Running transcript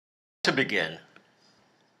To begin,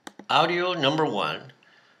 audio number 1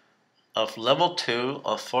 of Level 2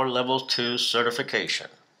 of 4 Level 2 certification,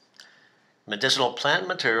 Medicinal Plant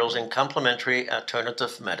Materials in Complementary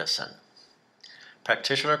Alternative Medicine,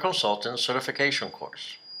 Practitioner Consultant Certification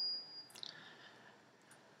Course.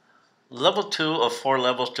 Level 2 of 4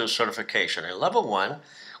 Level 2 certification. In Level 1,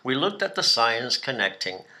 we looked at the science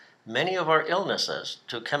connecting many of our illnesses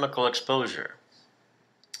to chemical exposure.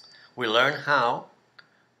 We learned how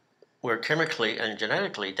we're chemically and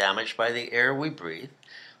genetically damaged by the air we breathe,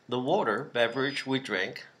 the water, beverage we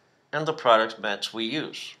drink, and the products, meds we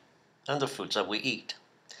use, and the foods that we eat.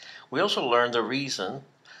 We also learned the reason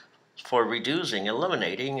for reducing,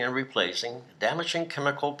 eliminating, and replacing damaging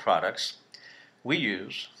chemical products we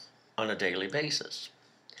use on a daily basis.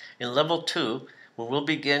 In Level 2, we will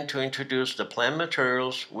begin to introduce the plant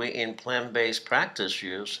materials we in plant-based practice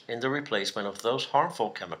use in the replacement of those harmful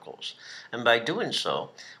chemicals, and by doing so,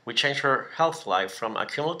 we change our health life from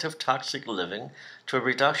accumulative toxic living to a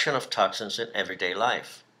reduction of toxins in everyday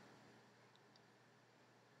life.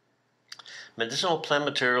 Medicinal plant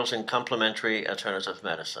materials in complementary alternative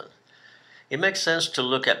medicine. It makes sense to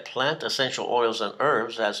look at plant essential oils and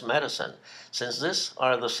herbs as medicine, since these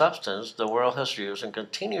are the substance the world has used and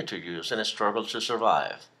continue to use in its struggle to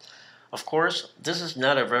survive. Of course, this is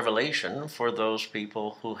not a revelation for those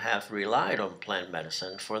people who have relied on plant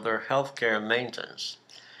medicine for their health care and maintenance.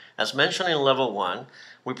 As mentioned in Level 1,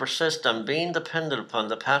 we persist on being dependent upon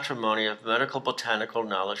the patrimony of medical botanical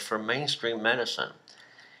knowledge for mainstream medicine.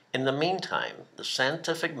 In the meantime, the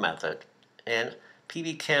scientific method and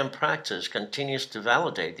PBCAM practice continues to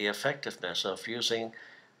validate the effectiveness of using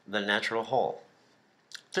the natural whole.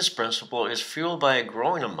 This principle is fueled by a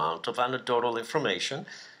growing amount of anecdotal information,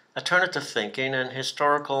 alternative thinking, and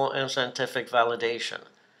historical and scientific validation.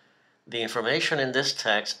 The information in this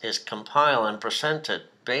text is compiled and presented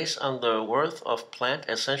based on the worth of plant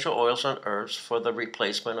essential oils and herbs for the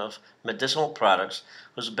replacement of medicinal products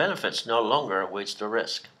whose benefits no longer outweighs the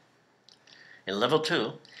risk. In Level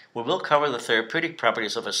 2, we will cover the therapeutic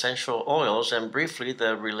properties of essential oils and briefly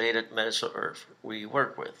the related medicinal herbs we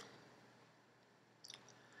work with.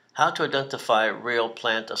 How to identify real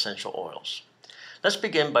plant essential oils. Let's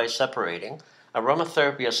begin by separating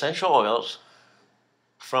aromatherapy essential oils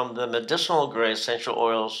from the medicinal grade essential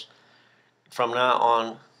oils. From now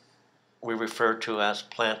on, we refer to as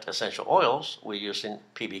plant essential oils we use in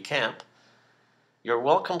PBCAM. You're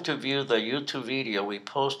welcome to view the YouTube video we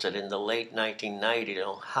posted in the late 1990s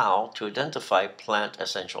on how to identify plant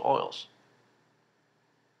essential oils.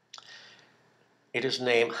 It is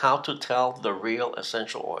named How to Tell the Real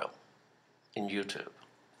Essential Oil in YouTube.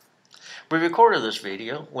 We recorded this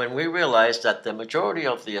video when we realized that the majority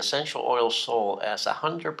of the essential oils sold as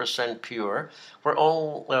 100% pure were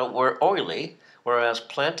oily, whereas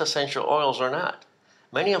plant essential oils are not.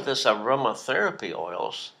 Many of these aromatherapy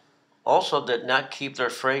oils also did not keep their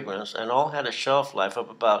fragrance and all had a shelf life of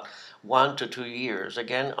about 1 to 2 years,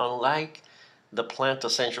 again unlike the plant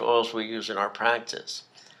essential oils we use in our practice.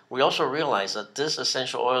 We also realized that these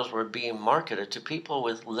essential oils were being marketed to people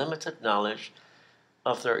with limited knowledge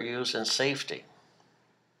of their use and safety.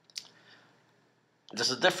 There's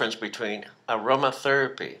a difference between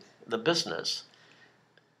aromatherapy, the business,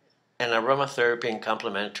 and aromatherapy in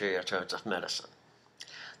complementary alternative medicine.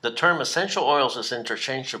 The term essential oils is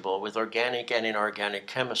interchangeable with organic and inorganic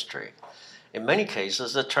chemistry. In many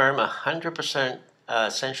cases, the term 100%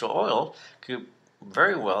 essential oil could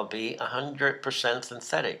very well be 100%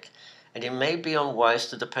 synthetic, and it may be unwise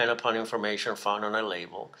to depend upon information found on a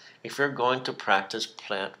label if you're going to practice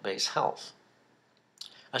plant-based health.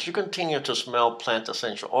 As you continue to smell plant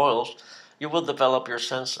essential oils, you will develop your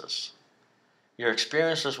senses. Your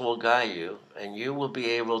experiences will guide you, and you will be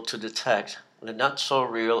able to detect the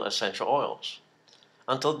not-so-real essential oils.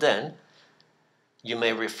 Until then, you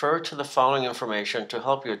may refer to the following information to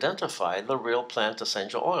help you identify the real plant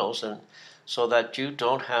essential oils, and so that you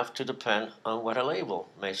don't have to depend on what a label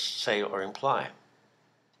may say or imply.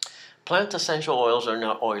 Plant essential oils are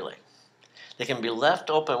not oily. They can be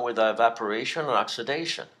left open without evaporation or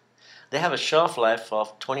oxidation. They have a shelf life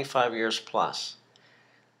of 25 years plus.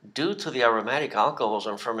 Due to the aromatic alcohols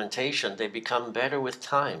and fermentation, they become better with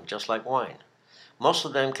time, just like wine. Most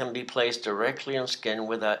of them can be placed directly on skin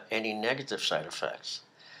without any negative side effects.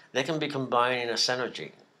 They can be combined in a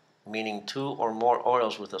synergy, meaning 2 or more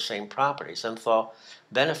oils with the same properties, and thus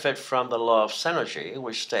benefit from the law of synergy,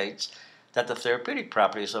 which states that the therapeutic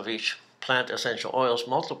properties of each plant essential oils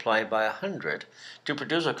multiply by 100 to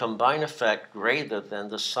produce a combined effect greater than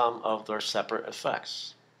the sum of their separate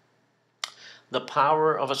effects. The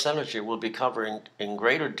power of a synergy will be covered in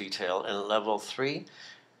greater detail in Level 3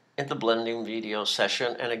 in the blending video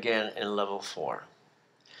session and again in level 4.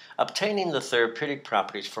 Obtaining the therapeutic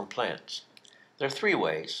properties from plants. There are 3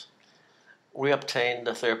 ways we obtain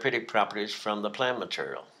the therapeutic properties from the plant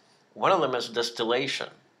material. One of them is distillation,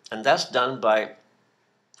 and that's done by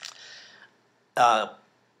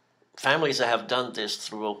families that have done this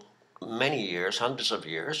through many years, hundreds of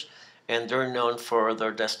years, and they're known for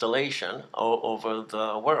their distillation all over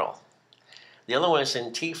the world. The other one is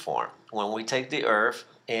in tea form, when we take the herb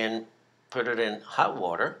and put it in hot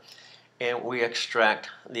water and we extract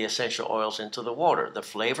the essential oils into the water. The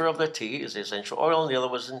flavor of the tea is the essential oil, and the other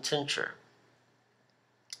was in tincture.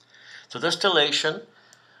 Through distillation,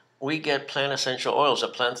 we get plant essential oils, the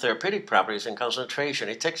plant therapeutic properties in concentration.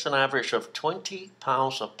 It takes an average of 20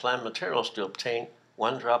 pounds of plant materials to obtain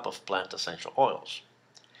 1 drop of plant essential oils.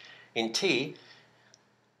 In tea,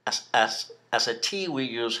 as a tea, we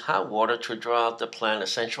use hot water to draw out the plant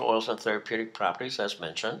essential oils and therapeutic properties, as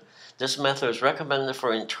mentioned. This method is recommended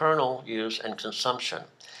for internal use and consumption.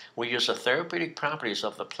 We use the therapeutic properties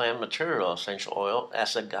of the plant material essential oil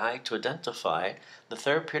as a guide to identify the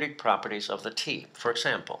therapeutic properties of the tea. For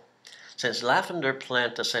example, since lavender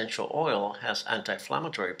plant essential oil has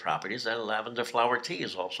anti-inflammatory properties, and lavender flower tea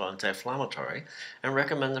is also anti-inflammatory and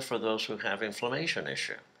recommended for those who have inflammation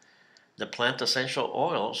issue. The plant essential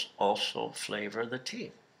oils also flavor the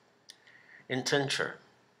tea. In tincture,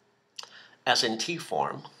 as in tea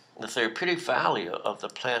form, the therapeutic value of the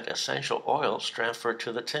plant essential oils transfer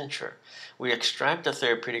to the tincture. We extract the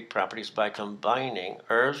therapeutic properties by combining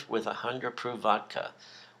herbs with 100 proof vodka.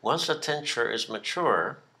 Once the tincture is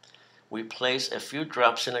mature, we place a few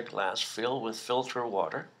drops in a glass filled with filtered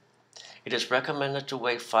water. It is recommended to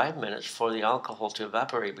wait 5 minutes for the alcohol to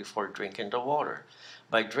evaporate before drinking the water.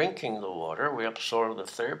 By drinking the water, we absorb the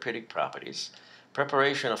therapeutic properties.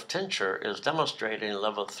 Preparation of tincture is demonstrated in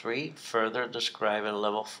level 3, further described in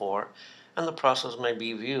level 4, and the process may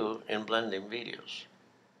be viewed in blending videos.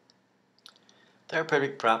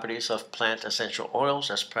 Therapeutic properties of plant essential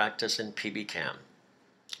oils as practiced in PBCAM.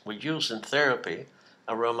 We use in therapy,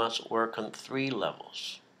 aromas work on 3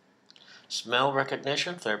 levels: smell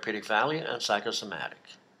recognition, therapeutic value, and psychosomatic.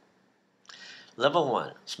 Level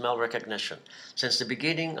 1, smell recognition. Since the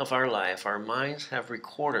beginning of our life, our minds have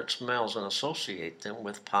recorded smells and associate them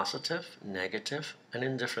with positive, negative, and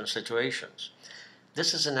indifferent situations.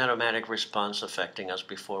 This is an automatic response affecting us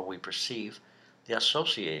before we perceive the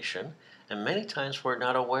association, and many times we're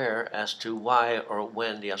not aware as to why or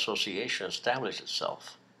when the association established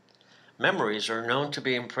itself. Memories are known to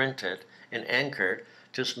be imprinted and anchored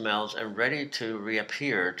to smells and ready to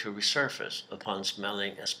reappear, to resurface upon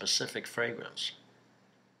smelling a specific fragrance.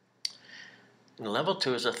 And level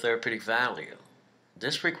 2 is a therapeutic value.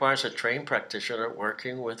 This requires a trained practitioner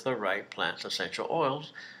working with the right plant essential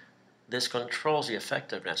oils. This controls the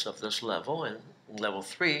effectiveness of this level, and level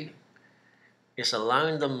 3 is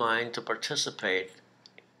allowing the mind to participate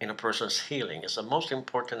in a person's healing. It's the most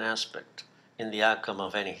important aspect in the outcome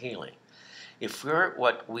of any healing. If we're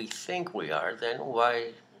what we think we are, then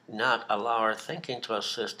why not allow our thinking to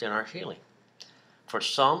assist in our healing? For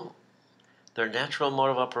some, their natural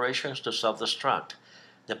mode of operation is to self-destruct.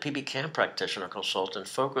 The PBCAM practitioner consultant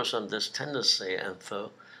focuses on this tendency, and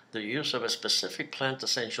through the use of a specific plant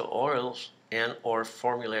essential oils and or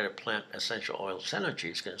formulated plant essential oil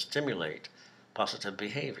synergies can stimulate positive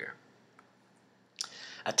behavior.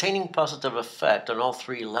 Attaining positive effect on all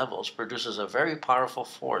 3 levels produces a very powerful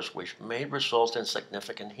force which may result in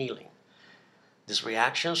significant healing. These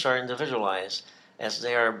reactions are individualized as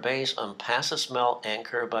they are based on past smell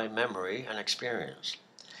anchored by memory and experience.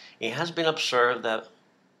 It has been observed that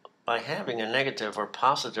by having a negative or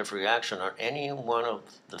positive reaction on any one of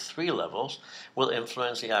the 3 levels will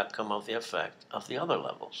influence the outcome of the effect of the other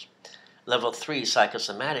levels. Level 3,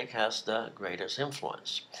 psychosomatic, has the greatest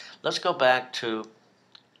influence. Let's go back to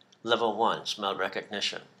level 1, smell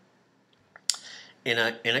recognition. In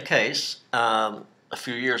a case, a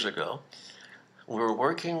few years ago, we were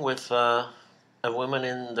working with a woman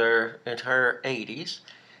in her 80s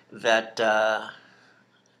that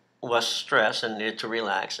was stressed and needed to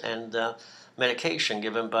relax, and medication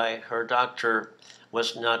given by her doctor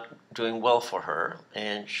was not doing well for her,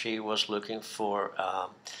 and she was looking for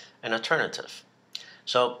an alternative.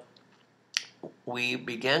 So we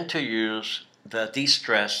began to use the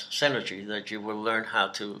de-stress synergy that you will learn how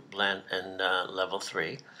to blend in level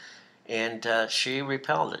 3, and she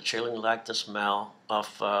repelled it. She didn't like the smell of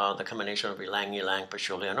the combination of ylang-ylang,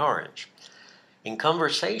 patchouli, and orange. In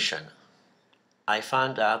conversation, I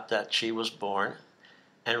found out that she was born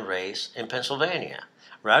and raised in Pennsylvania.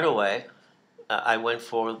 Right away, I went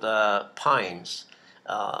for the pines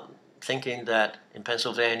thinking that in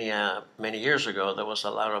Pennsylvania many years ago there was a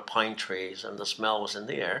lot of pine trees and the smell was in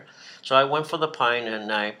the air. So I went for the pine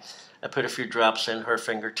and I put a few drops in her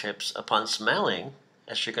fingertips. Upon smelling,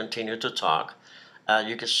 as she continued to talk,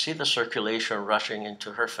 you could see the circulation rushing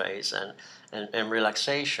into her face and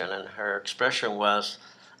relaxation. And her expression was,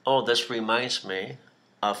 "Oh, this reminds me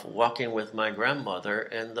of walking with my grandmother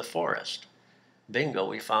in the forest." Bingo,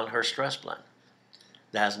 we found her stress blend.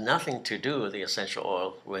 That has nothing to do with the essential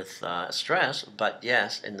oil with stress, but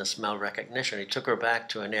yes, in the smell recognition, it took her back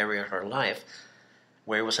to an area in her life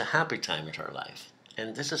where it was a happy time in her life.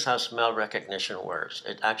 And this is how smell recognition works.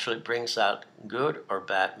 It actually brings out good or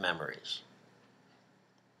bad memories.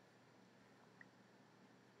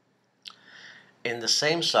 In the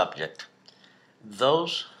same subject,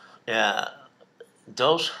 those uh,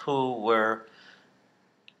 those who were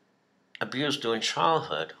abused during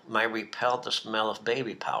childhood might repel the smell of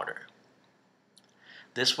baby powder.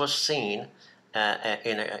 This was seen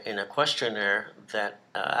in a questionnaire that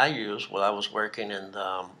I used while I was working in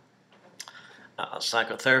the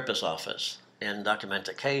psychotherapist's office in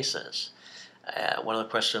documented cases. One of the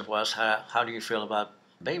questions was, how do you feel about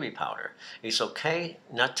baby powder? It's okay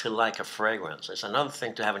not to like a fragrance. It's another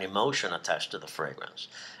thing to have an emotion attached to the fragrance.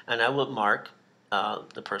 And I would mark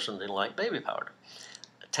the person didn't like baby powder.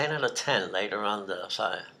 10 out of 10 later on, the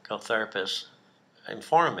psychotherapist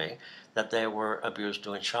informed me that they were abused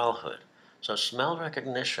during childhood. So smell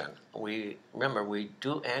recognition, we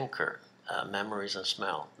do anchor memories and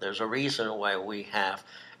smell. There's a reason why we have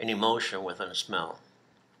an emotion within a smell.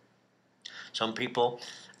 Some people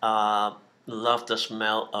love the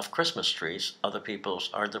smell of Christmas trees. Other people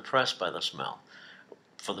are depressed by the smell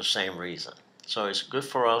for the same reason. So it's good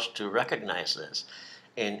for us to recognize this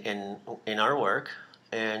in our work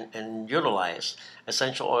and utilize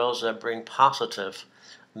essential oils that bring positive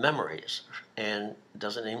memories and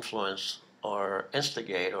doesn't influence or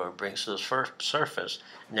instigate or brings to the surface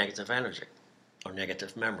negative energy or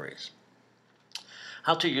negative memories.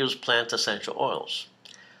 How to use plant essential oils.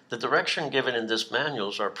 The direction given in these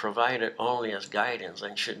manuals are provided only as guidance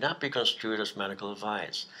and should not be construed as medical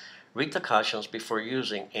advice. Read the cautions before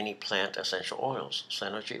using any plant essential oils,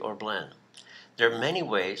 Synergy or blend. There are many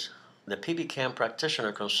ways the PBCAM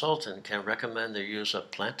practitioner consultant can recommend the use of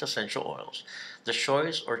plant essential oils. The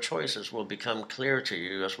choice or choices will become clear to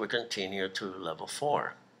you as we continue to level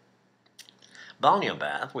 4. Balneum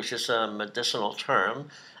bath, which is a medicinal term,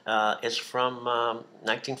 is from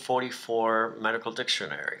 1944 Medical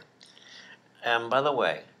Dictionary. And by the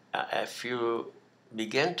way, if you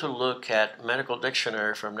begin to look at Medical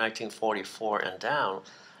Dictionary from 1944 and down,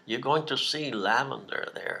 you're going to see lavender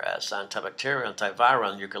there as antibacterial,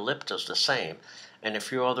 antiviral, and eucalyptus the same, and a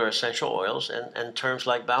few other essential oils, and terms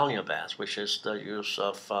like balneum bath, which is the use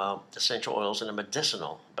of essential oils in a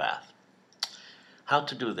medicinal bath. How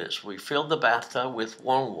to do this? We fill the bathtub with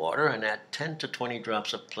warm water and add 10 to 20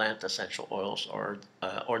 drops of plant essential oils or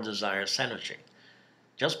desired synergy.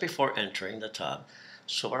 Just before entering the tub,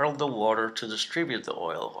 swirl the water to distribute the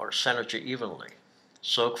oil or synergy evenly.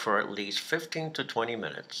 Soak for at least 15 to 20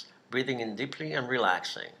 minutes, breathing in deeply and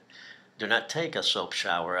relaxing. Do not take a soap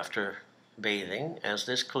shower after bathing, as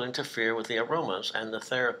this could interfere with the aromas and the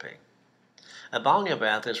therapy. A balneum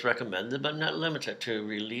bath is recommended but not limited to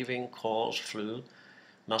relieving colds, flu,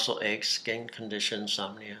 muscle aches, skin condition,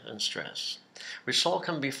 insomnia, and stress. Result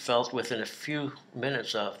can be felt within a few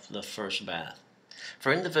minutes of the first bath.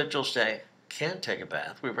 For individuals that can't take a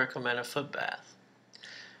bath, we recommend a foot bath.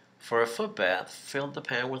 For a foot bath, fill the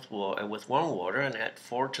pan with warm water and add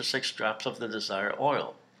 4 to 6 drops of the desired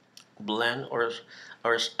oil. Blend or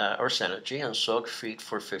synergy and soak feet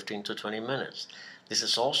for 15 to 20 minutes. This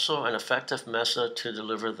is also an effective method to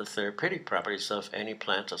deliver the therapeutic properties of any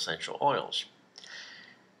plant essential oils.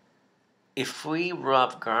 If we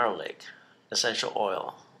rub garlic essential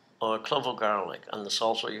oil or a clove of garlic on the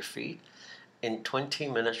soles of your feet, in 20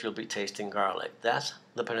 minutes you'll be tasting garlic. That's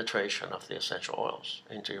the penetration of the essential oils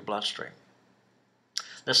into your bloodstream.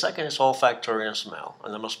 The second is olfactory and smell,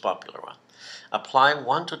 and the most popular one. Apply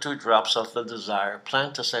 1 to 2 drops of the desired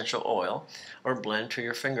plant essential oil or blend to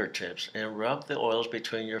your fingertips and rub the oils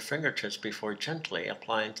between your fingertips before gently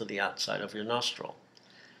applying to the outside of your nostril.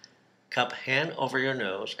 Cup hand over your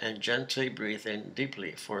nose and gently breathe in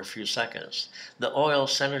deeply for a few seconds. The oil,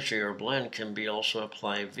 synergy, or blend can be also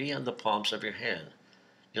applied via the palms of your hand.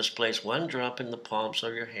 Just place 1 drop in the palms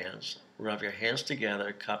of your hands, rub your hands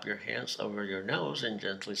together, cup your hands over your nose, and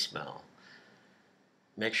gently smell.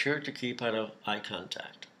 Make sure to keep out of eye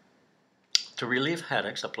contact. To relieve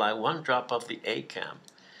headaches, apply 1 drop of the ACAM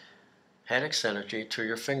Headache energy to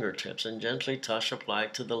your fingertips and gently touch apply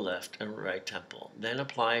to the left and right temple. Then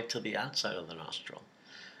apply it to the outside of the nostril.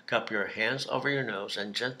 Cup your hands over your nose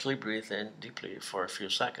and gently breathe in deeply for a few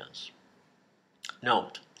seconds.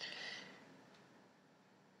 Note,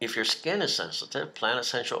 if your skin is sensitive, plant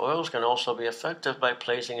essential oils can also be effective by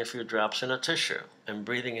placing a few drops in a tissue and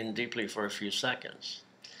breathing in deeply for a few seconds.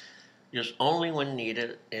 Use only when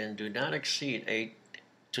needed and do not exceed 8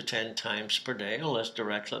 to 10 times per day unless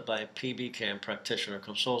directed by a PBCAM practitioner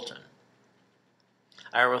consultant.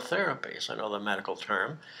 Aerotherapy is another medical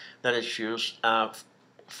term that is used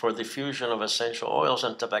for the fusion of essential oils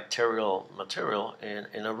and antibacterial material in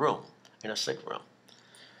a sick room.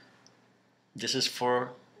 This is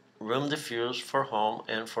for room diffuse, for home,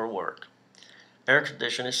 and for work. Air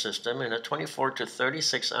conditioning system in a 24 to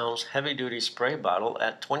 36 ounce heavy duty spray bottle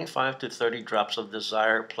at 25 to 30 drops of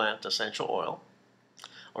desired plant essential oil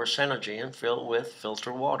or Synergy filled with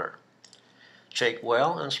filtered water. Shake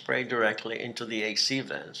well and spray directly into the AC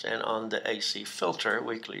vents and on the AC filter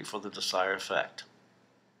weekly for the desired effect.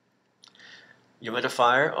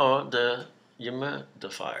 Humidifier or the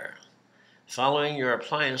humidifier. Following your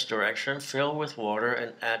appliance direction, fill with water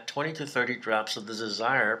and add 20 to 30 drops of the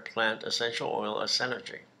desired plant essential oil as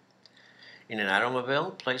Synergy. In an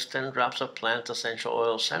automobile, place 10 drops of plant essential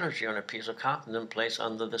oil Synergy on a piece of cotton and place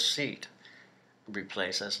under the seat.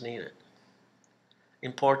 Replace as needed.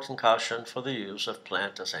 Important caution for the use of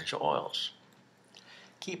plant essential oils.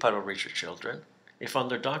 Keep out of reach of children. If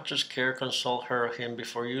under doctor's care, consult her or him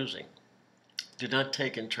before using. Do not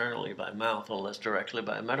take internally by mouth unless directly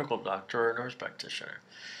by a medical doctor or nurse practitioner.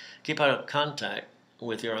 Keep out of contact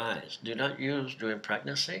with your eyes. Do not use during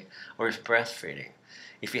pregnancy or if breastfeeding.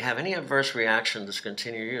 If you have any adverse reaction,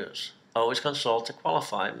 discontinue use. Always consult a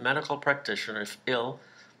qualified medical practitioner if ill,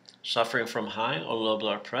 suffering from high or low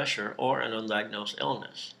blood pressure or an undiagnosed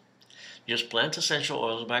illness. Use plant essential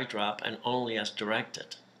oils by drop and only as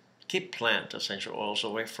directed. Keep plant essential oils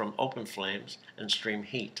away from open flames and extreme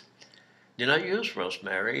heat. Do not use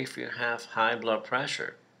rosemary if you have high blood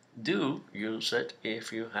pressure. Do use it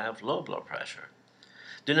if you have low blood pressure.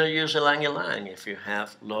 Do not use ylang ylang if you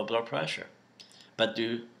have low blood pressure, but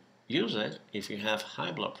do use it if you have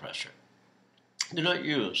high blood pressure. Do not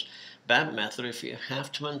use BAP method if you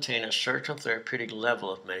have to maintain a certain therapeutic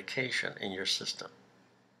level of medication in your system.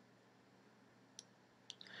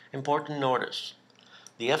 Important notice.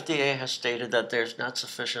 The FDA has stated that there is not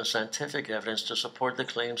sufficient scientific evidence to support the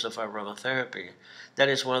claims of aromatherapy. That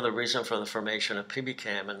is one of the reasons for the formation of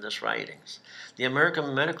PBCAM in these writings. The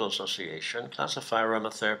American Medical Association classifies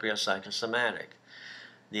aromatherapy as psychosomatic.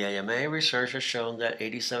 The AMA research has shown that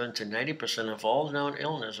 87 to 90% of all known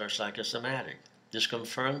illnesses are psychosomatic. This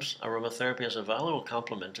confirms aromatherapy as a valuable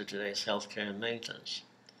complement to today's healthcare and maintenance.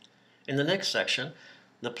 In the next section,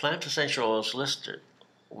 the plant essential oils listed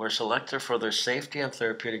were selected for their safety and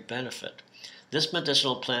therapeutic benefit. These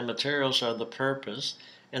medicinal plant materials are the purpose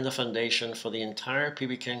and the foundation for the entire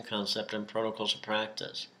PBCAM concept and protocols of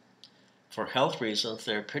practice. For health reasons,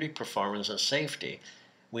 therapeutic performance, and safety,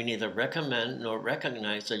 we neither recommend nor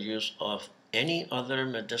recognize the use of any other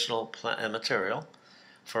medicinal material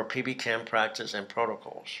for PBCAM practice and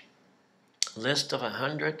protocols. List of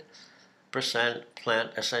 100%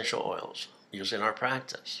 plant essential oils used in our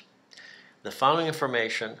practice. The following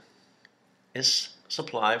information is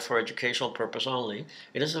supplied for educational purpose only.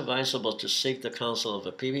 It is advisable to seek the counsel of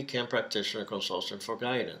a PBCAM practitioner or consultant for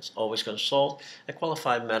guidance. Always consult a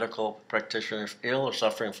qualified medical practitioner if ill or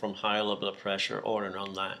suffering from high or low blood pressure or an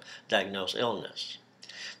undiagnosed illness.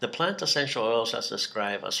 The plant essential oils as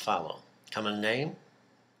described as follow. Common name,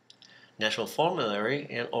 national formulary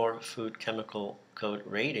and or food chemical code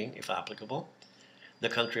rating if applicable, the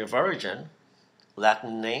country of origin,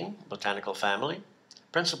 Latin name, botanical family,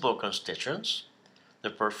 principal constituents,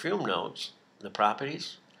 the perfume notes, the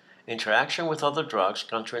properties, interaction with other drugs,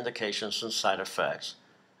 contraindications and side effects,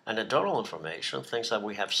 anecdotal information, things that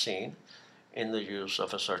we have seen in the use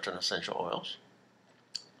of a certain essential oils,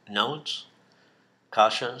 notes,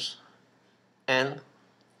 cautions, and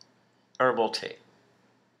herbal tea.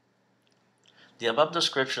 The above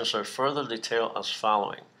descriptions are further detailed as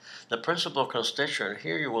following. The principal constituent,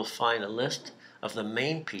 here you will find a list of the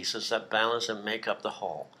main pieces that balance and make up the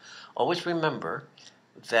whole. Always remember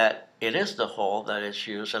that it is the whole that is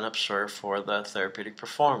used and observed for the therapeutic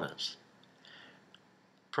performance.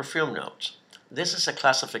 Perfume notes. This is a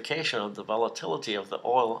classification of the volatility of the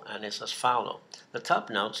oil and is as follows. The top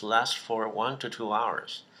notes last for 1 to 2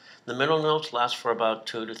 hours. The middle notes last for about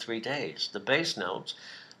 2 to 3 days. The base notes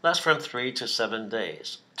last from 3 to 7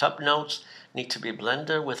 days. Top notes need to be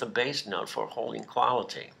blended with a base note for holding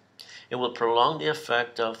quality. It will prolong the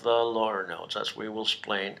effect of the lower notes, as we will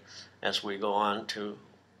explain as we go on to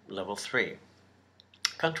level 3.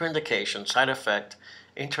 Contraindication, side effect,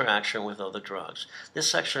 interaction with other drugs.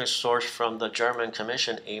 This section is sourced from the German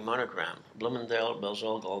Commission E monogram, Blumendale,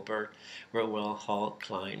 Belzel, Goldberg, Rowell, Hall,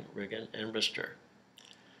 Klein, Riggin, and Brister.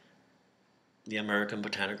 The American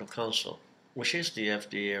Botanical Council, which is the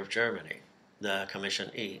FDA of Germany, the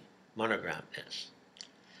Commission E monogram is.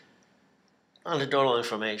 Anecdotal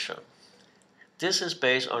information. This is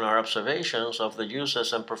based on our observations of the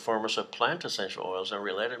uses and performance of plant essential oils and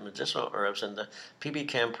related medicinal herbs in the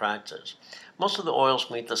PBChem practice. Most of the oils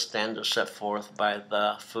meet the standards set forth by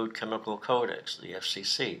the Food Chemical Codex, the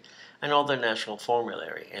FCC, and other national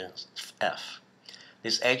formulary, NF.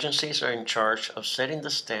 These agencies are in charge of setting the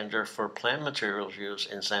standard for plant materials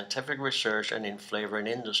used in scientific research and in flavoring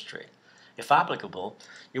industry. If applicable,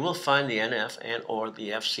 you will find the NF and or the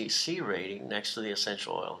FCC rating next to the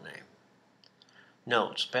essential oil name.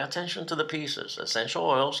 Notes: pay attention to the pieces, essential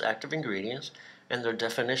oils, active ingredients, and their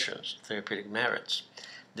definitions, therapeutic merits.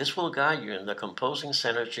 This will guide you in the composing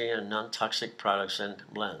synergy and non-toxic products and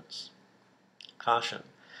blends. Caution: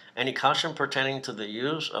 any caution pertaining to the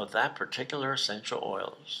use of that particular essential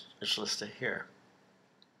oils is listed here.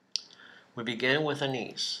 We begin with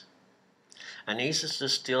anise. Anise is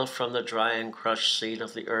distilled from the dry and crushed seed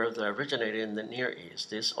of the herb that originated in the Near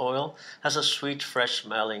East. This oil has a sweet,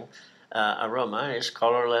 fresh-smelling aroma and is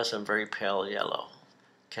colorless and very pale yellow.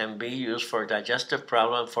 Can be used for digestive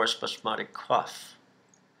problem and for spasmodic cough.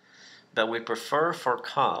 But we prefer for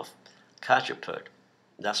cough cajeput.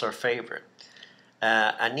 That's our favorite.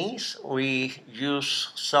 Anise we use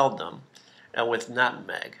seldom with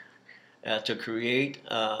nutmeg to create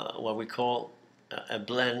what we call a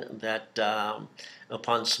blend that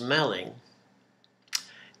upon smelling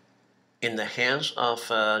in the hands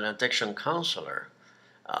of an addiction counselor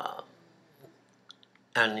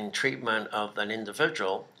and in treatment of an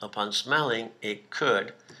individual, upon smelling, it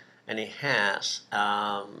could and it has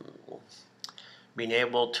been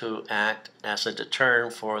able to act as a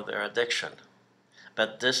deterrent for their addiction.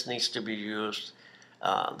 But this needs to be used,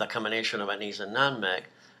 the combination of anise and nutmeg,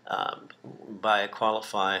 by a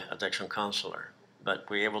qualified addiction counselor. But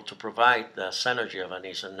we're able to provide the synergy of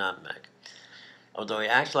anise and nutmeg. Although it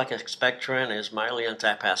acts like a expectorant and is mildly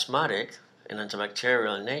antispasmodic and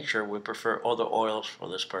antibacterial in nature, we prefer other oils for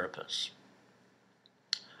this purpose.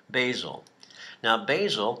 Basil. Now,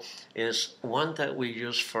 basil is one that we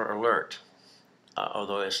use for alert,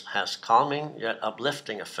 although it has calming yet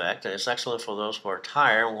uplifting effect, and it's excellent for those who are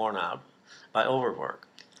tired and worn out by overwork.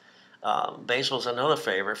 Basil is another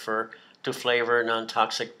favorite to flavor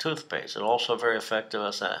non-toxic toothpaste. It's also very effective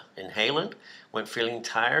as an inhalant when feeling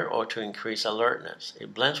tired or to increase alertness.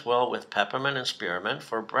 It blends well with peppermint and spearmint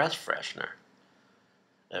for breath freshener.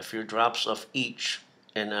 A few drops of each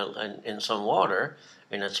in some water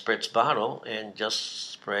in a spritz bottle and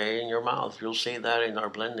just spray in your mouth. You'll see that in our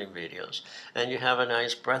blending videos. And you have a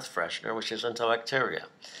nice breath freshener, which is antibacterial.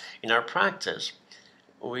 In our practice,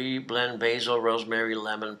 we blend basil, rosemary,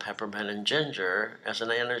 lemon, peppermint, and ginger as an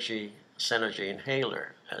synergy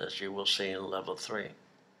inhaler, as you will see in level 3.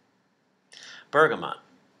 Bergamot.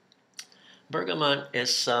 Bergamot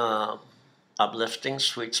is uplifting,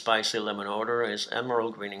 sweet, spicy lemon odor, is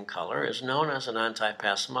emerald green in color, is known as an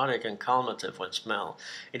antispasmodic and calmative when smelled.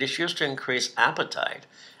 It is used to increase appetite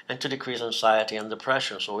and to decrease anxiety and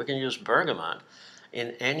depression. So we can use bergamot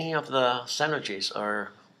in any of the synergies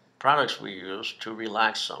or products we use to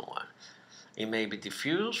relax someone. It may be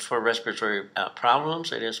diffused for respiratory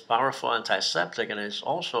problems. It is powerful antiseptic and is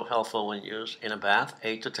also helpful when used in a bath,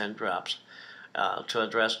 8 to 10 drops, to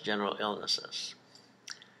address general illnesses.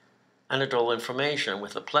 Anecdotal information.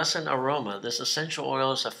 With a pleasant aroma, this essential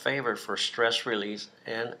oil is a favorite for stress release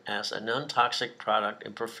and as a non-toxic product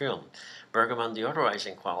in perfume. Bergamot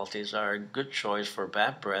deodorizing qualities are a good choice for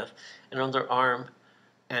bad breath and underarm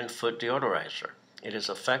and foot deodorizer. It is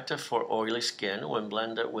effective for oily skin when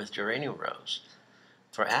blended with geranium rose.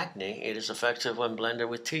 For acne, it is effective when blended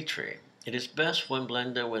with tea tree. It is best when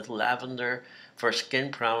blended with lavender for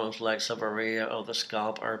skin problems like seborrhea of the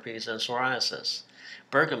scalp, herpes, and psoriasis.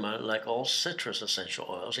 Bergamot, like all citrus essential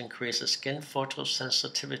oils, increases skin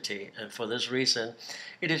photosensitivity, and for this reason,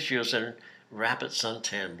 it is used in rapid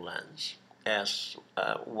suntan blends as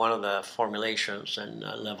one of the formulations in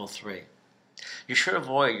level 3. You should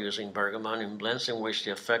avoid using bergamot in blends in which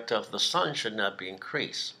the effect of the sun should not be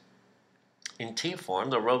increased. In tea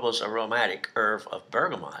form, the robust aromatic herb of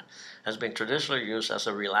bergamot has been traditionally used as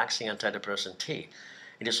a relaxing antidepressant tea.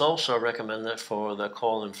 It is also recommended for the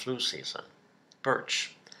cold and flu season.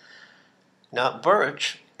 Birch. Now,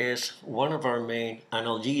 birch is one of our main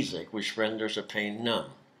analgesic, which renders the pain numb,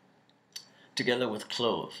 together with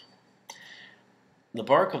clove. The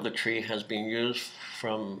bark of the tree has been used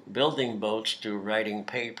from building boats to writing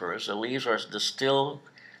papers. The leaves are distilled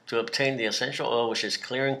to obtain the essential oil, which is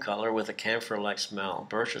clear in color with a camphor-like smell.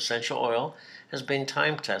 Birch essential oil has been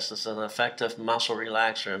time-tested as an effective muscle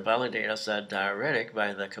relaxer and validated as a diuretic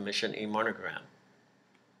by the Commission E-Monogram.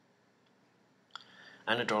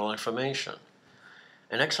 Anecdotal information.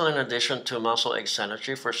 An excellent addition to muscle ache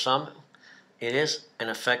synergy. For some, it is an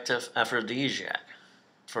effective aphrodisiac.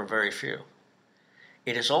 For very few,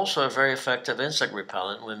 it is also a very effective insect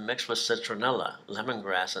repellent when mixed with citronella,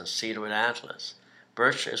 lemongrass, and cedarwood atlas.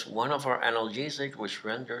 Birch is one of our analgesics which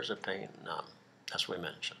renders the pain numb, as we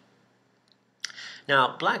mentioned.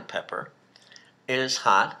 Now, black pepper is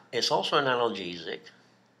hot. It's also an analgesic,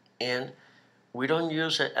 and we don't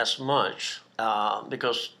use it as much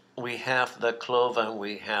because we have the clove and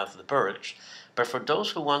we have the birch. But for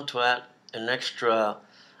those who want to add an extra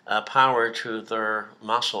power to their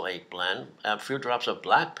muscle ache blend, a few drops of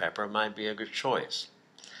black pepper might be a good choice.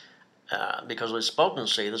 Because of its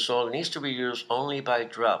potency, this oil needs to be used only by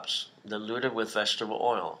drops, diluted with vegetable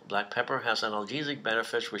oil. Black pepper has analgesic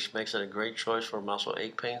benefits, which makes it a great choice for muscle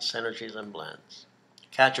ache pain, synergies, and blends.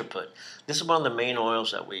 Cajuput. This is one of the main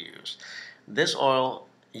oils that we use. This oil,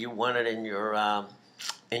 you want it in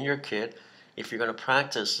your kit if you're going to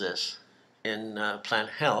practice this in plant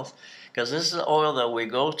health, because this is the oil that we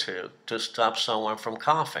go to stop someone from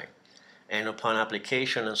coughing. And upon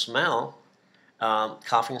application and smell,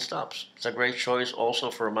 coughing stops. It's a great choice also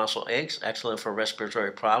for muscle aches, excellent for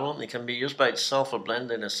respiratory problems. It can be used by itself or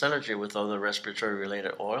blended in a synergy with other respiratory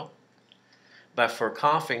related oil. But for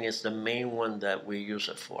coughing, it's the main one that we use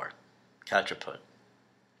it for, Cajuput.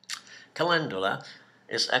 Calendula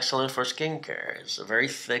is excellent for skincare. It's a very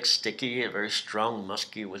thick, sticky, a very strong,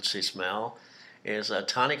 musky, woodsy smell. It is a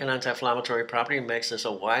tonic and anti-inflammatory property, makes this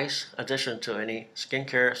a wise addition to any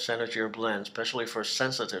skincare, synergy, or blend, especially for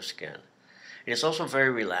sensitive skin. It is also very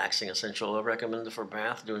relaxing, essential oil recommended for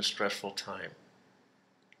bath during stressful time.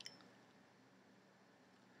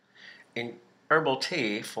 In herbal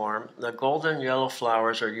tea form, the golden yellow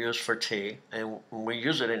flowers are used for tea, and we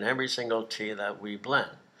use it in every single tea that we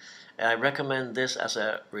blend. I recommend this as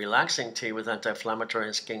a relaxing tea with anti-inflammatory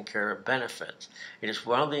and skincare benefits. It is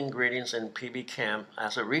one of the ingredients in PB Cam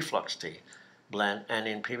as a reflux tea blend and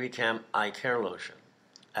in PB Cam eye care lotion,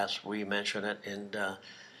 as we mentioned it in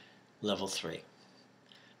level 3.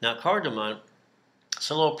 Now, cardamom, it's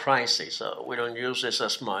a little pricey, so we don't use this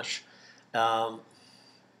as much. But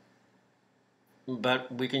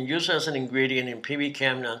we can use it as an ingredient in PB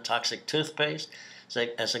Cam non-toxic toothpaste.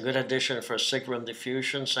 As a good addition for sick room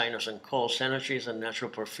diffusion, sinus and cold synergies, and natural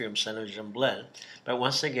perfume synergies and blend. But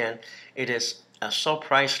once again, it is so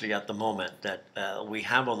pricey at the moment that we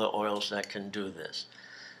have other oils that can do this.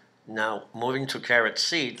 Now, moving to carrot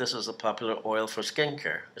seed, this is a popular oil for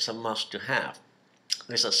skincare. It's a must to have.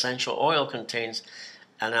 This essential oil contains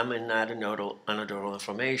anecdotal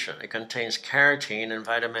information. It contains carotene and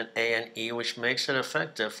vitamin A and E, which makes it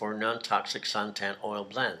effective for non-toxic suntan oil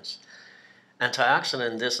blends.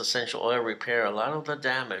 Antioxidants in this essential oil repair a lot of the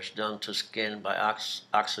damage done to skin by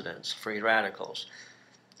oxidants, free radicals,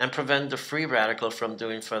 and prevent the free radical from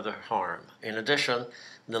doing further harm. In addition,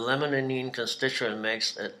 the limonene constituent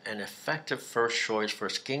makes it an effective first choice for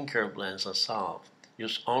skincare blends and salve,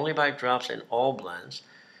 used only by drops in all blends,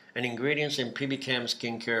 and ingredients in PB Cam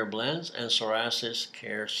skincare blends and psoriasis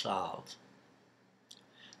care salve.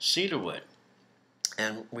 Cedarwood.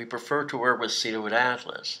 And we prefer to work with cedarwood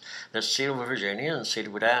atlas. There's cedarwood Virginia and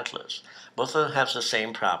cedarwood atlas. Both of them have the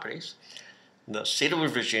same properties. The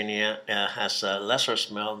cedarwood Virginia has a lesser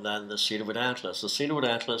smell than the cedarwood atlas. The cedarwood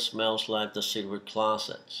atlas smells like the cedarwood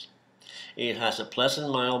closets. It has a pleasant,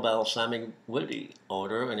 mild, balsamic, woody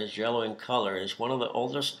odor and is yellow in color. It is one of the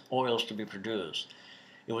oldest oils to be produced.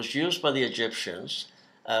 It was used by the Egyptians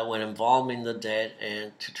when embalming the dead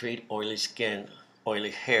and to treat oily skin,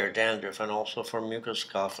 oily hair, dandruff, and also for mucus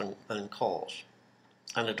cough and colds.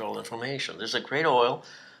 Anecdotal information. This is a great oil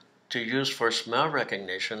to use for smell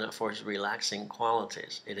recognition and for its relaxing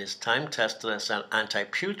qualities. It is time-tested as an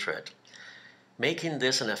anti-putrid, making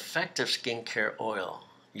this an effective skincare oil.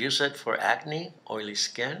 Use it for acne, oily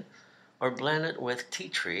skin, or blend it with tea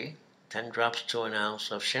tree, 10 drops to an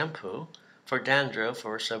ounce of shampoo, for dandruff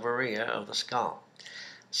or seborrhea of the scalp.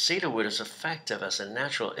 Cedarwood is effective as a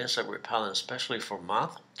natural insect repellent, especially for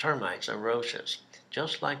moth, termites, and roaches,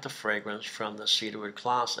 just like the fragrance from the cedarwood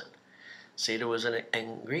closet. Cedarwood is an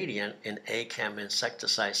ingredient in ACAM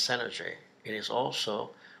insecticide synergy. It is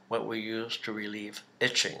also what we use to relieve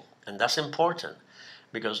itching. And that's important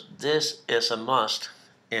because this is a must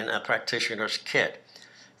in a practitioner's kit.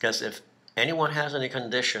 Because if anyone has any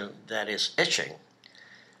condition that is itching,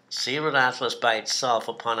 Cereal Atlas by itself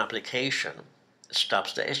upon application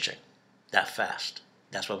stops the itching that fast.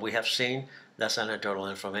 That's what we have seen. That's anecdotal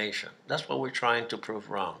information. That's what we're trying to prove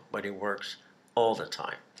wrong, but it works all the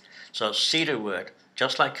time. So cedarwood,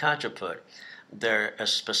 just like cajeput, they're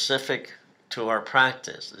specific to our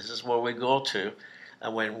practice. This is where we go to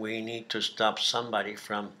when we need to stop somebody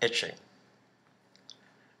from itching.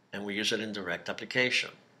 And we use it in direct application.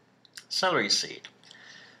 Celery seed.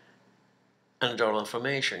 Anecdotal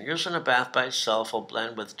information. Used in a bath by itself or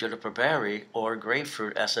blend with juniper berry or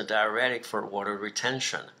grapefruit as a diuretic for water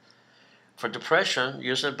retention. For depression,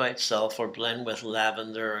 use it by itself or blend with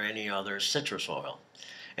lavender or any other citrus oil.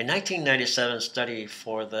 A 1997 study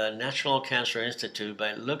for the National Cancer Institute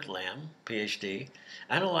by Luke Lamb, PhD,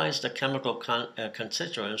 analyzed the chemical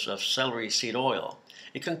constituents of celery seed oil.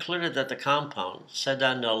 It concluded that the compound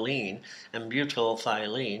cedannoline and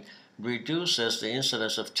butylthioline reduces the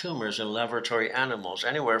incidence of tumors in laboratory animals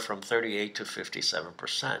anywhere from 38 to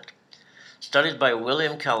 57%. Studies by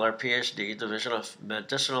William Keller, PhD, Division of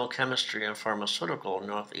Medicinal Chemistry and Pharmaceutical,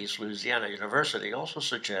 Northeast Louisiana University, also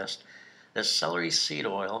suggest that celery seed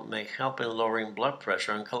oil may help in lowering blood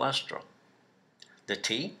pressure and cholesterol. The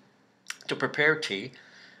tea. To prepare tea,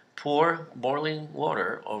 pour boiling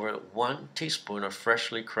water over 1 teaspoon of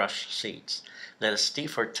freshly crushed seeds. Let it steep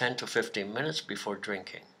for 10 to 15 minutes before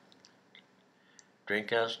drinking.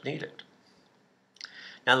 Drink as needed.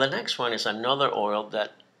 Now the next one is another oil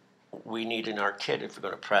that we need in our kit if we're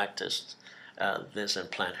going to practice this in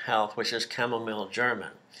plant health, which is chamomile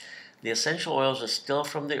German. The essential oils are still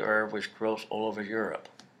from the herb which grows all over Europe.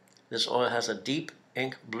 This oil has a deep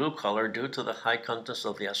ink blue color due to the high contents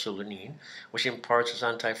of the azulinine, which imparts its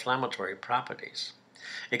anti-inflammatory properties.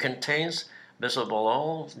 It contains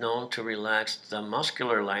bisabolol, known to relax the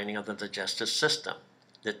muscular lining of the digestive system.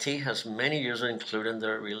 The tea has many uses, including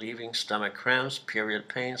the relieving stomach cramps, period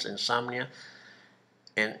pains, insomnia,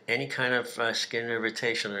 and any kind of skin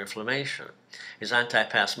irritation or inflammation. Its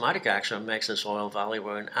antispasmodic action makes this oil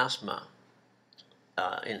valuable in asthma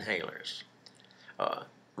inhalers.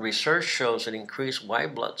 Research shows it increased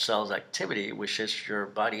white blood cells activity, which is your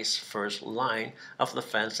body's first line of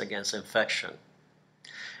defense against infection.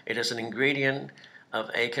 It is an ingredient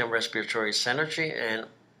of ACAM Respiratory Synergy and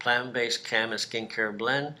plant-based cam and skincare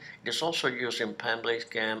blend. It is also used in plant-based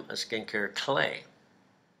cam and skincare clay.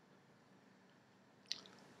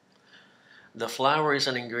 The flower is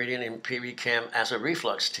an ingredient in PB-Cam as a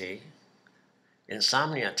reflux tea,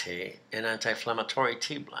 insomnia tea, and anti-inflammatory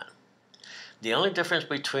tea blend. The only difference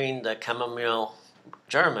between the chamomile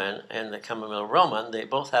German and the chamomile Roman, they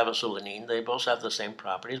both have azulinine, they both have the same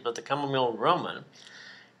properties, but the chamomile Roman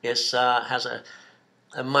has a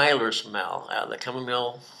milder smell. The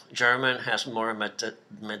chamomile German has more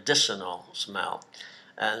medicinal smell,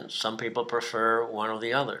 and some people prefer one or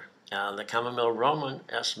the other. The chamomile Roman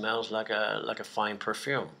smells like a fine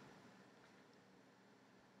perfume.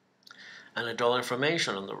 Anecdotal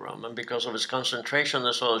information on the Roman. Because of its concentration,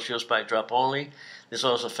 this oil is used by drop only. This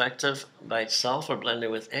oil is effective by itself or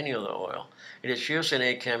blended with any other oil. It is used in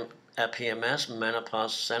ACAM PMS,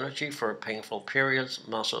 menopause, synergy for painful periods,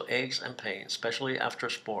 muscle aches, and pain, especially after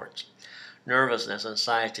sports. Nervousness,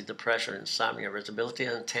 anxiety, depression, insomnia, irritability,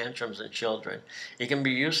 and tantrums in children. It can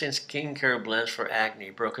be used in skincare blends for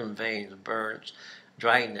acne, broken veins, burns,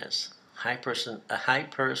 dryness,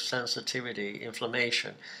 hypersensitivity,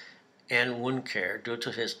 inflammation, and wound care due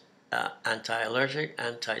to his anti-allergic,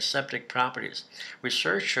 antiseptic properties.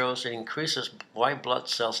 Research shows it increases white blood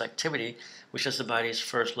cells activity, which is the body's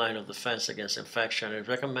first line of defense against infection. It's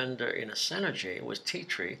recommended in a synergy with tea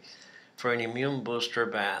tree for an immune booster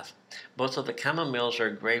bath. Both of the chamomiles are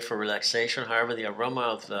great for relaxation. However, the aroma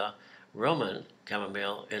of the Roman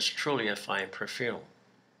chamomile is truly a fine perfume.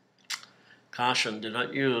 Caution, do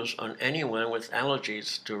not use on anyone with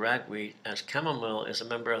allergies to ragweed, as chamomile is a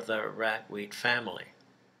member of the ragweed family.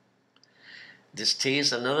 This tea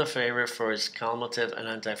is another favorite for its calmative and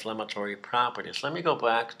anti-inflammatory properties. Let me go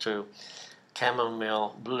back to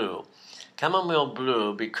chamomile blue. Chamomile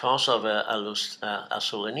blue, because of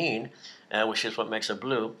azulinine, which is what makes it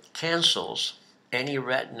blue, cancels any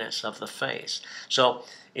redness of the face. So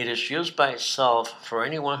it is used by itself for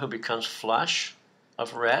anyone who becomes flush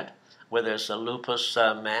of red, whether it's a lupus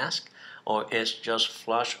mask or it's just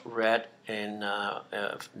flush red in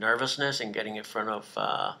nervousness and getting in front of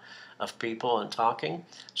people and talking.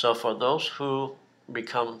 So for those who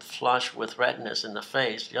become flush with redness in the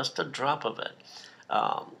face, just a drop of it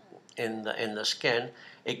in the skin,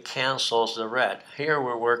 it cancels the red. Here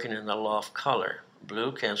we're working in the law of color.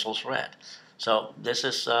 Blue cancels red. So this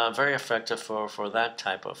is very effective for that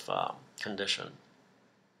type of condition.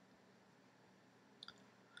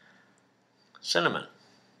 Cinnamon.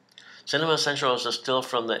 Cinnamon essential oil is distilled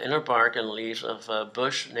from the inner bark and leaves of a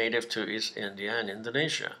bush native to East India and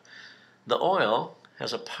Indonesia. The oil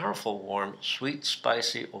has a powerful, warm, sweet,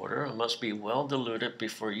 spicy odor and must be well diluted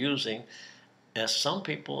before using, as some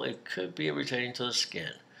people it could be irritating to the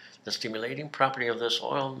skin. The stimulating property of this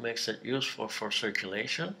oil makes it useful for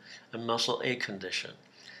circulation and muscle ache condition.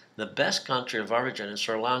 The best country of origin is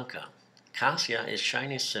Sri Lanka. Cassia is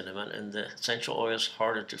shiny cinnamon and the essential oil is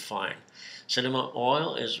harder to find. Cinnamon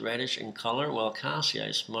oil is reddish in color while cassia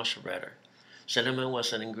is much redder. Cinnamon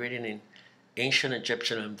was an ingredient in ancient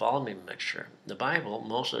Egyptian embalming mixture. The Bible,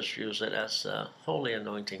 Moses used it as a holy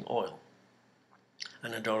anointing oil.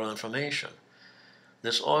 Anecdotal information.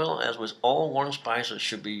 This oil, as with all warm spices,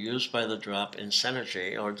 should be used by the drop in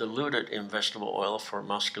Synergy or diluted in vegetable oil for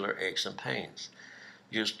muscular aches and pains.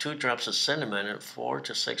 Use 2 drops of cinnamon and 4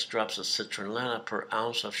 to 6 drops of citronella per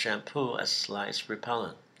ounce of shampoo as lice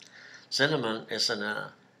repellent. Cinnamon is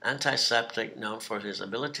an antiseptic known for its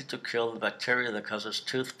ability to kill the bacteria that causes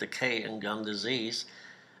tooth decay and gum disease.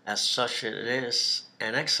 As such, it is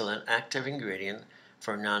an excellent active ingredient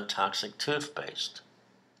for non-toxic toothpaste.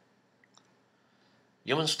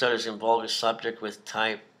 Human studies involve a subject with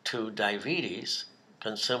type 2 diabetes.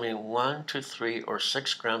 Consuming 1 to 3 or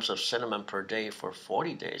 6 grams of cinnamon per day for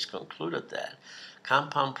 40 days concluded that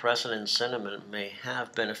compound present in cinnamon may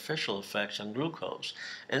have beneficial effects on glucose,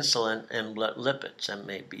 insulin, and blood lipids, and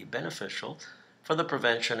may be beneficial for the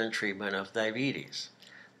prevention and treatment of diabetes.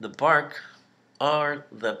 The bark or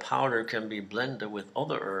the powder can be blended with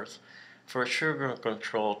other herbs for sugar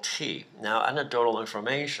control tea. Now, anecdotal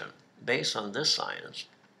information. Based on this science,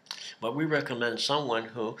 what we recommend someone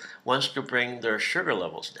who wants to bring their sugar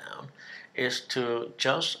levels down is to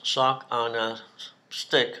just soak on a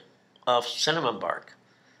stick of cinnamon bark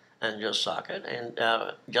and just soak it and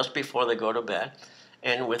just before they go to bed,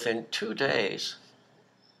 and within 2 days,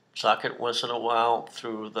 soak it once in a while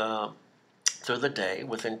through the day.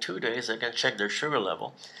 Within 2 days, they can check their sugar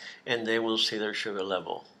level, and they will see their sugar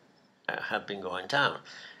level have been going down.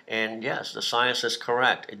 And yes, the science is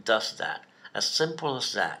correct. It does that. As simple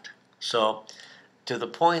as that. So, to the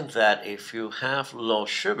point that if you have low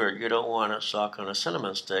sugar, you don't want to suck on a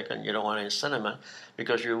cinnamon stick and you don't want any cinnamon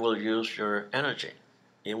because you will use your energy.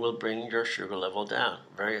 It will bring your sugar level down.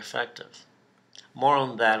 Very effective. More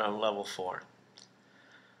on that on level 4.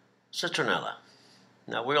 Citronella.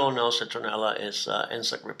 Now, we all know citronella is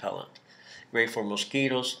insect repellent. Great for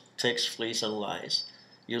mosquitoes, ticks, fleas, and lice.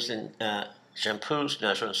 Used in shampoos,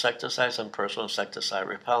 natural insecticides, and personal insecticide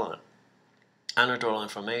repellent. Anecdotal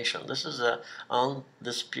information. This is an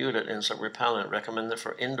undisputed insect repellent recommended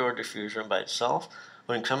for indoor diffusion by itself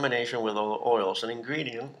or in combination with other oils, an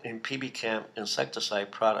ingredient in PB Chem insecticide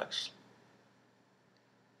products.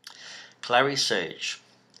 Clary sage.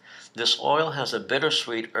 This oil has a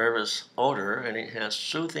bittersweet herbaceous odor and it has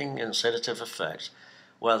soothing and sedative effects,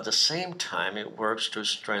 while at the same time it works to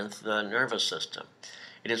strengthen the nervous system.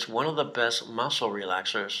 It is one of the best muscle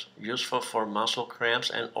relaxers, useful for muscle cramps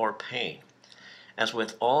and or pain. As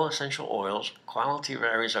with all essential oils, quality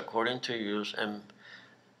varies according to use and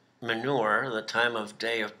manure, the time of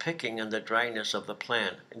day of picking, and the dryness of the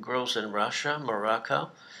plant. It grows in Russia,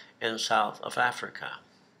 Morocco, and south of Africa.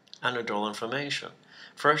 Anecdotal information.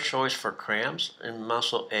 First choice for cramps and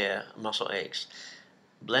muscle aches.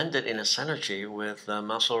 Blended in a synergy with the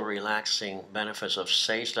muscle relaxing benefits of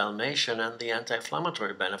sage dalmatian and the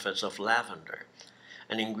anti-inflammatory benefits of lavender.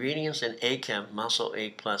 And ingredients in ACAM Muscle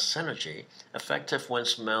Ache Plus Synergy, effective when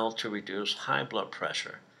smelled to reduce high blood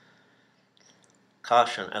pressure.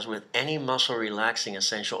 Caution, as with any muscle relaxing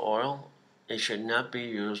essential oil, it should not be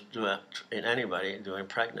used in anybody during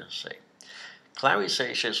pregnancy. Clary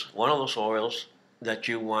sage is one of those oils that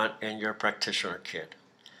you want in your practitioner kit,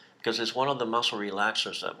 because it's one of the muscle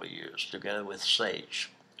relaxers that we use together with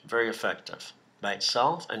sage. Very effective by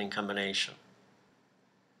itself and in combination.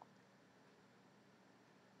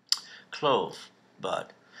 Clove bud.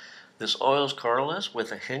 This oil is colorless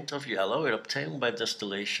with a hint of yellow. It obtained by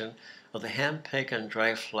distillation of the hand-picked and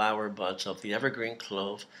dry flower buds of the evergreen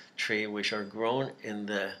clove tree, which are grown in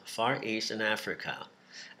the Far East in Africa.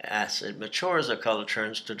 As it matures, the color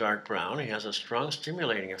turns to dark brown. It has a strong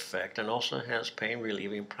stimulating effect and also has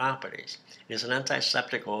pain-relieving properties. It is an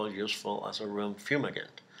antiseptic oil useful as a room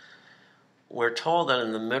fumigant. We're told that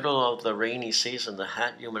in the middle of the rainy season, the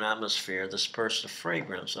hot, humid atmosphere dispersed the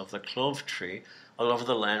fragrance of the clove tree all over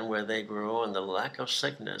the land where they grow, and the lack of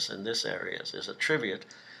sickness in these areas is attributed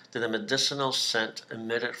to the medicinal scent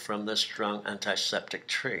emitted from this strong antiseptic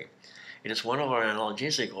tree. It is one of our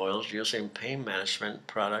analgesic oils used in pain management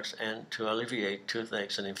products and to alleviate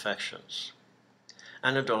toothaches and infections.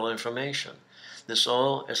 Anecdotal information. This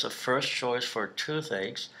oil is a first choice for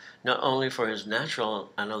toothaches, not only for its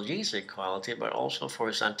natural analgesic quality, but also for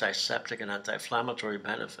its antiseptic and anti-inflammatory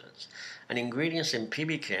benefits. And ingredients in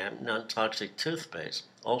PBCAM, non-toxic toothpaste,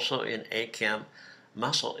 also in ACAM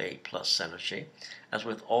Muscle Aid Plus Synergy. As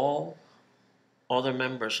with all other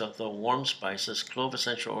members of the warm spices, clove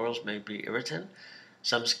essential oils may be irritant,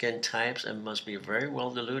 some skin types, and must be very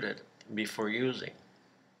well diluted before using.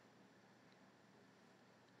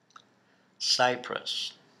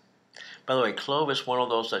 Cypress. By the way, clove is one of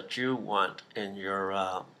those that you want in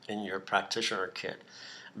your practitioner kit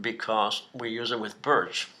because we use it with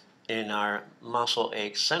birch in our muscle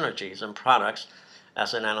ache synergies and products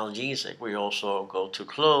as an analgesic. We also go to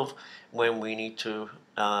clove when we need to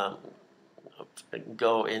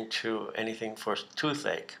go into anything for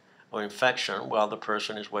toothache or infection while the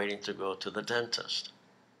person is waiting to go to the dentist.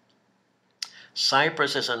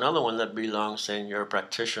 Cypress is another one that belongs in your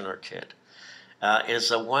practitioner kit. Is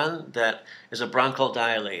a one that is a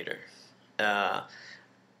bronchodilator.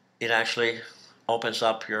 It actually opens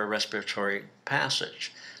up your respiratory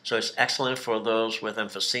passage. So it's excellent for those with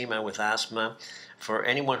emphysema, with asthma. For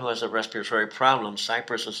anyone who has a respiratory problem,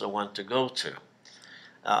 Cypress is the one to go to.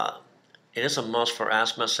 It is a must for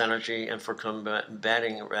asthma, synergy, and for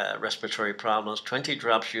combating respiratory problems. 20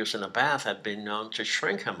 drops used in a bath have been known to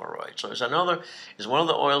shrink hemorrhoids. So it's one of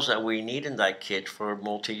the oils that we need in that kit for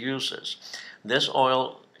multi-uses. This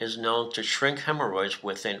oil is known to shrink hemorrhoids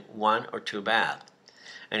within 1 or 2 baths,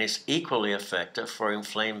 and it's equally effective for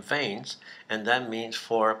inflamed veins, and that means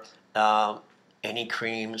for any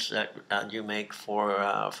creams that you make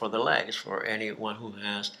for the legs, for anyone who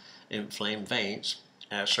has inflamed veins,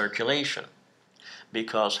 circulation.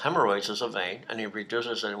 Because hemorrhoids is a vein, and it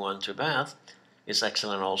reduces in 1 to bath, it's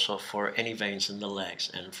excellent also for any veins in the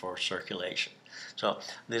legs and for circulation. So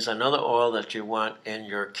there's another oil that you want in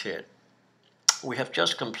your kit. We have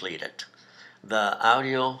just completed the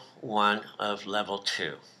audio 1 of level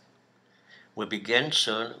 2. We'll begin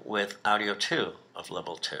soon with audio 2 of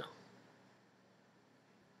level 2.